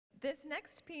This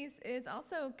next piece is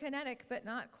also kinetic, but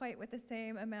not quite with the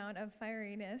same amount of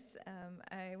fieriness.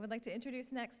 I would like to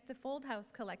introduce next the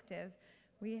FoldHaus collective.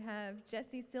 We have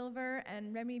Jesse Silver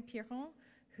and Remy Piron,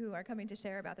 who are coming to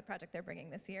share about the project they're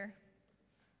bringing this year.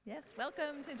 Yes,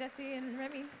 welcome to Jesse and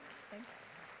Remy. Thanks.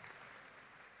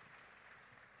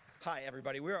 Hi,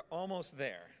 everybody. We're almost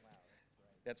there. Wow,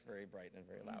 that's very bright and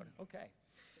very loud. Okay.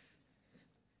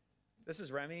 This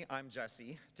is Remy. I'm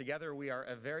Jesse. Together, we are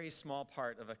a very small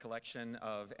part of a collection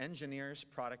of engineers,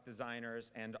 product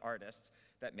designers, and artists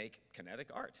that make kinetic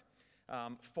art.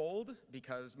 Fold,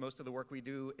 because most of the work we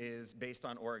do is based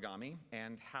on origami,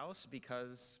 and Haus,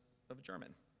 because of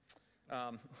German.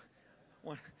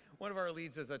 One of our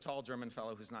leads is a tall German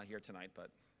fellow who's not here tonight,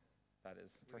 but that is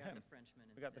for him.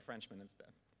 We got the Frenchman instead.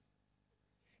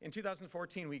 In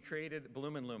 2014, we created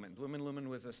Bloomin' Lumen. Bloomin' Lumen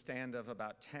was a stand of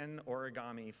about 10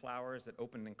 origami flowers that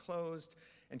opened and closed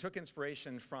and took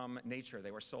inspiration from nature.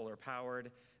 They were solar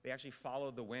powered. They actually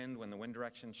followed the wind when the wind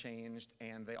direction changed,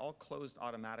 and they all closed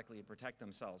automatically to protect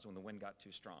themselves when the wind got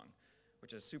too strong,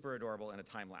 which is super adorable in a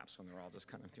time lapse when they're all just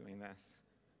kind of doing this.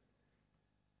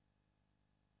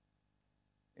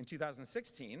 In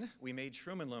 2016, we made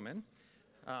Shroomin' Lumen.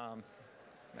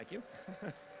 Thank you.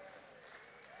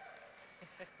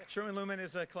 Shroomin' Lumen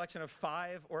is a collection of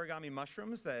 5 origami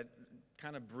mushrooms that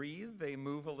kind of breathe. They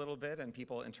move a little bit, and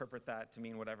people interpret that to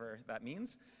mean whatever that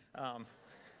means.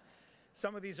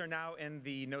 Some of these are now in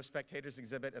the No Spectators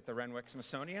exhibit at the Renwick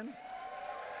Smithsonian.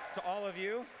 To all of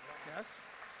you, yes.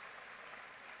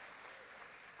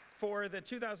 For the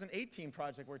 2018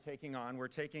 project we're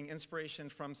taking inspiration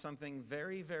from something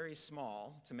very, very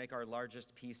small to make our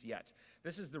largest piece yet.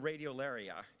 This is the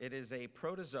radiolaria. It is a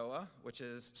protozoa, which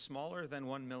is smaller than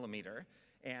 1 millimeter,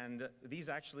 and these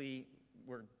actually,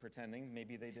 we're pretending,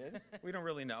 maybe they did. We don't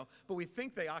really know, but we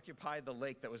think they occupied the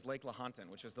lake that was Lake Lahontan,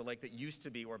 which was the lake that used to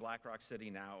be where Black Rock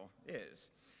City now is.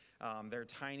 They're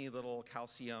tiny little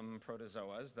calcium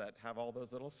protozoas that have all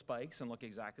those little spikes and look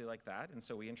exactly like that, and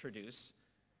so we introduce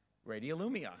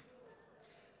RadiaLumia,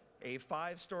 a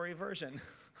 5-story version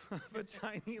of a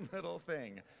tiny little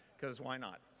thing, because why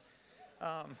not?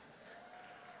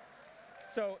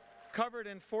 So covered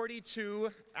in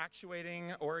 42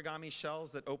 actuating origami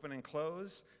shells that open and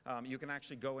close. You can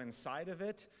actually go inside of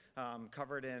it,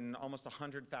 covered in almost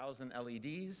 100,000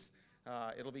 LEDs.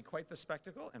 It'll be quite the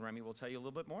spectacle, and Remy will tell you a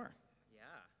little bit more. Yeah.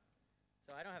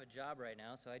 So I don't have a job right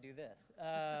now, so I do this.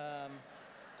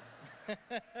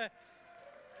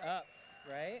 Up,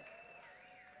 right?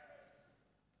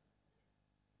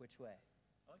 Which way?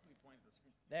 I like to be pointing at the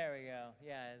screen. There we go.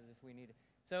 Yeah, as if we need it.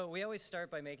 So we always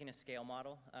start by making a scale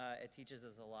model. It teaches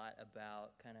us a lot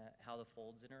about kind of how the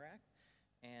folds interact.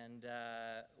 And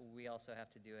we also have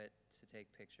to do it to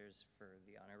take pictures for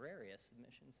the honoraria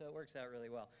submission. So it works out really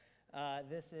well.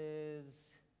 This is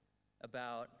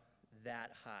about that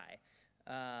high.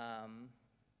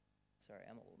 Sorry,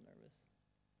 I'm a little nervous.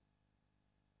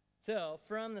 So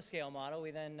from the scale model,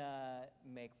 we then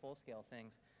make full-scale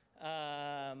things.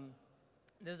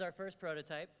 This is our first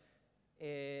prototype.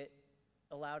 It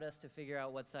allowed us to figure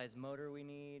out what size motor we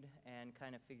need and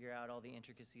kind of figure out all the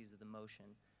intricacies of the motion.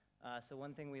 So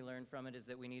one thing we learned from it is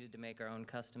that we needed to make our own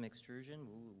custom extrusion.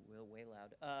 Ooh, way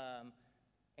loud.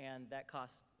 And that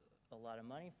cost a lot of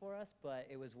money for us, but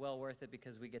it was well worth it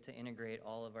because we get to integrate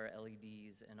all of our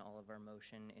LEDs and all of our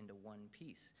motion into one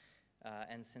piece.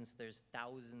 And since there's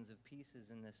thousands of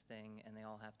pieces in this thing and they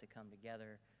all have to come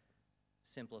together,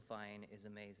 simplifying is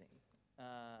amazing.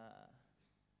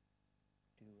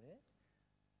 Do it.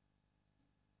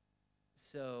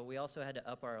 So we also had to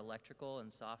up our electrical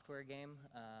and software game.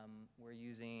 We're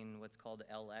using what's called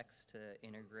LX to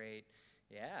integrate,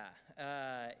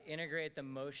 integrate the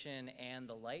motion and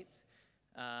the lights.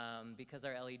 Because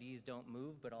our LEDs don't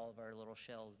move, but all of our little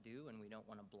shells do, and we don't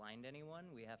want to blind anyone,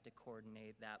 we have to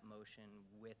coordinate that motion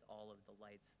with all of the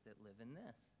lights that live in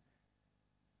this.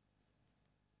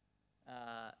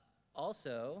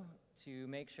 Also, to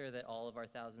make sure that all of our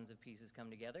thousands of pieces come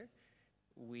together,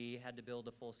 we had to build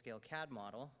a full-scale CAD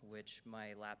model, which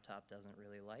my laptop doesn't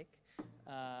really like.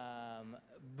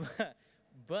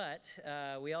 But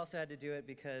we also had to do it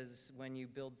because when you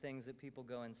build things that people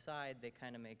go inside, they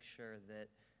kind of make sure that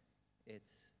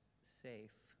it's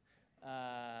safe.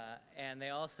 And they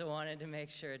also wanted to make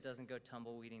sure it doesn't go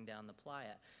tumbleweeding down the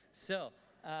playa. So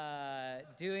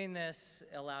doing this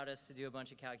allowed us to do a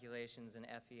bunch of calculations in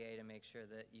FEA to make sure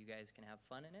that you guys can have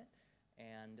fun in it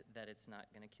and that it's not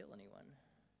going to kill anyone.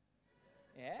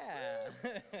 Yeah.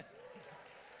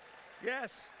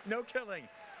 Yes, no killing.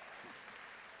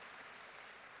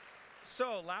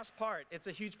 So last part, it's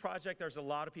a huge project. There's a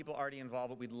lot of people already involved,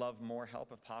 but we'd love more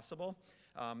help if possible.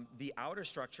 The outer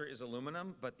structure is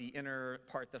aluminum, but the inner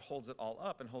part that holds it all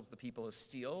up and holds the people is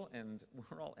steel, and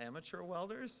we're all amateur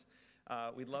welders.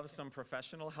 We'd love some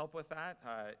professional help with that.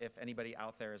 If anybody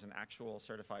out there is an actual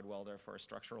certified welder for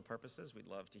structural purposes, we'd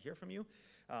love to hear from you.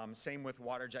 Same with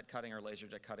water jet cutting or laser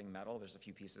jet cutting metal. There's a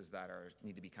few pieces that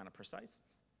need to be kind of precise.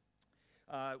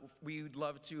 We'd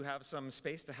love to have some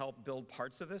space to help build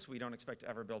parts of this. We don't expect to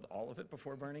ever build all of it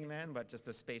before Burning Man, but just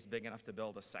a space big enough to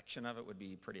build a section of it would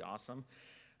be pretty awesome.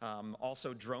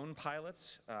 Also, drone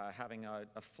pilots, having a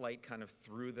flight kind of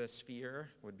through the sphere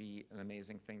would be an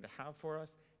amazing thing to have for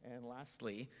us. And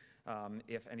lastly,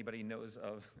 if anybody knows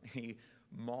of a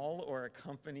mall or a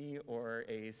company or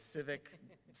a civic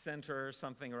center or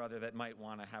something or other that might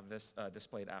want to have this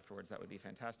displayed afterwards, that would be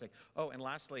fantastic. Oh, and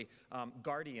lastly,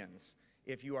 guardians.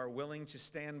 If you are willing to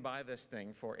stand by this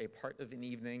thing for a part of an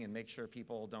evening and make sure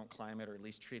people don't climb it or at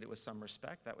least treat it with some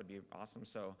respect, that would be awesome.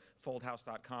 So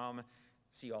foldhaus.com.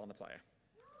 See you all in the playa.